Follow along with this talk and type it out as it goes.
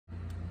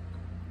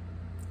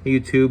Hey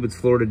YouTube, it's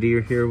Florida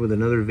Deere here with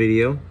another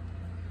video.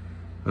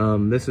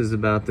 This is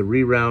about the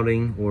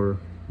rerouting or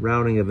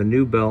routing of a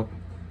new belt,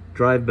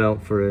 drive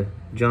belt for a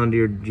John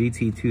Deere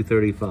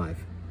GT235.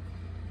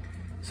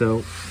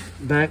 So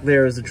back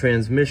there is the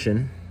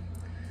transmission.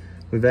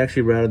 We've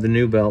actually routed the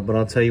new belt, but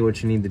I'll tell you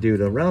what you need to do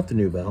to route the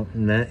new belt,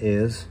 and that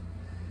is,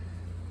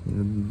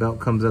 the belt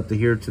comes up to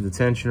here to the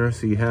tensioner,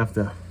 so you have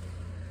to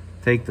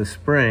take the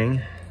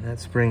spring, that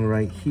spring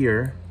right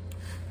here,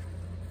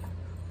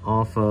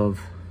 off of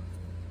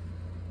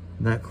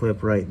that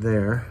clip right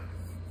there.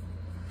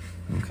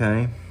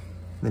 Okay,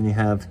 then you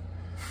have,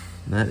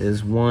 that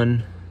is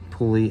one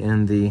pulley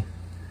in the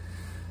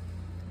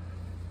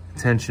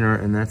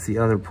tensioner, and that's the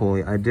other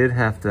pulley. I did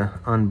have to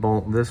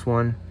unbolt this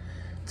one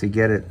to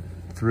get it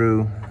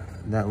through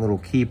that little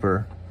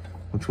keeper,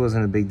 which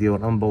wasn't a big deal.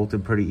 It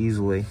unbolted pretty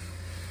easily.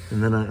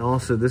 And then I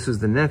also, this is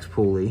the next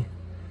pulley,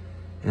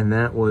 and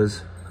that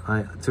was,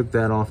 I took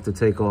that off to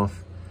take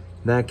off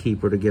that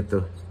keeper to get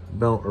the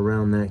belt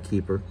around that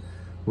keeper.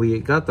 We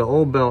got the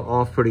old belt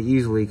off pretty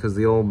easily because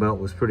the old belt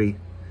was pretty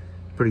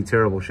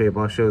terrible shape.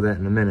 I'll show that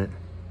in a minute.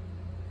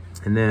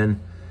 And then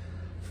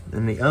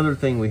the other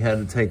thing we had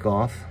to take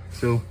off,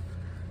 so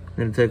I'm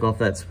going to take off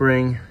that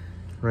spring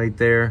right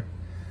there,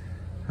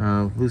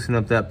 loosen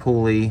up that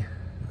pulley.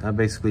 I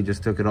basically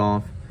just took it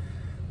off.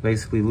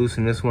 Basically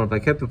loosen this one up. I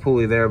kept the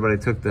pulley there, but I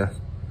took the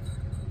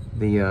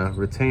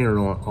retainer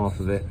off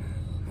of it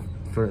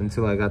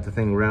until I got the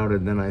thing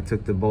routed. Then I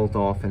took the bolt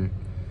off and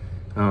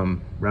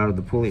routed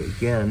the pulley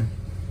again,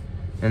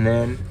 and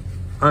then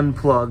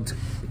unplugged,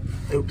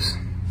 oops,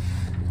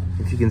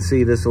 if you can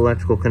see this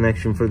electrical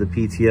connection for the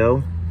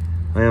PTO,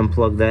 I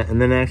unplugged that.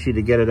 And then actually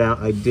to get it out,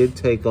 I did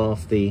take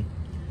off the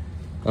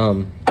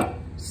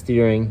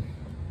steering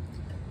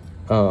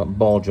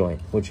ball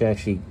joint, which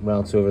actually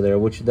routes over there,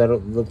 which that'll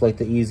look like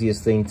the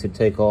easiest thing to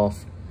take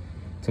off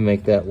to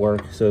make that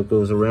work. So it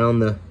goes around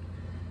the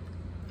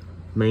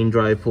main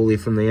drive pulley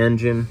from the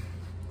engine,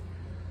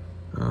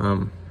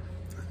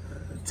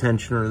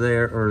 tensioner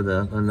there, or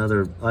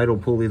another idle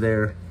pulley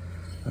there,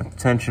 a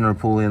tensioner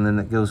pulley, and then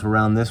it goes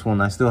around this one.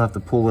 I still have to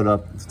pull it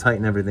up to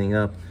tighten everything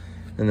up,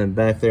 and then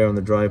back there on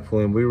the drive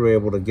pulley, and we were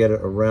able to get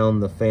it around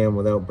the fan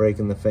without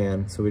breaking the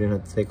fan, so we didn't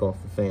have to take off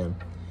the fan.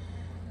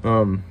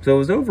 So it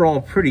was overall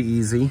pretty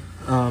easy.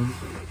 We'll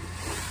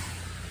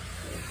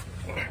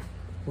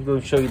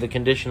go show you the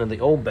condition of the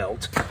old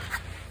belt.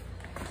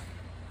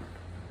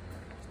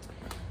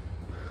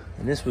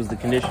 And this was the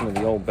condition of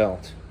the old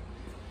belt.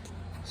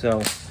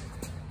 So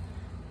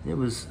it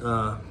was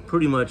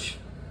pretty much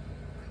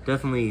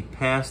definitely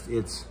past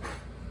its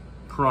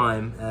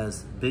prime,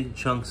 as big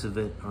chunks of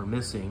it are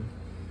missing.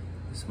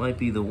 This might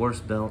be the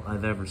worst belt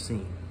I've ever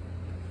seen.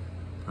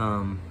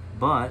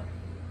 But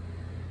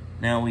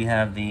now we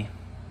have the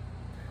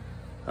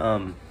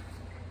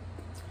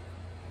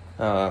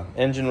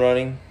engine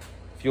running,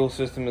 fuel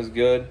system is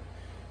good.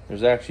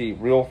 There's actually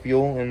real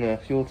fuel in the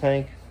fuel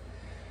tank,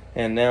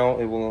 and now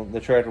the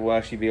tractor will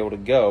actually be able to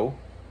go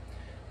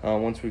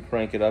once we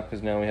crank it up,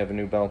 because now we have a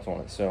new belt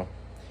on it. So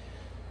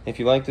if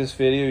you like this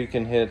video, you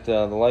can hit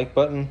the like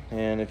button,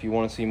 and if you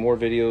want to see more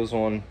videos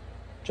on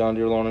John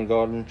Deere lawn and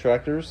garden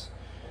tractors,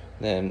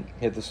 then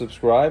hit the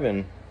subscribe,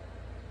 and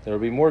there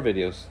will be more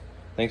videos.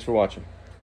 Thanks for watching.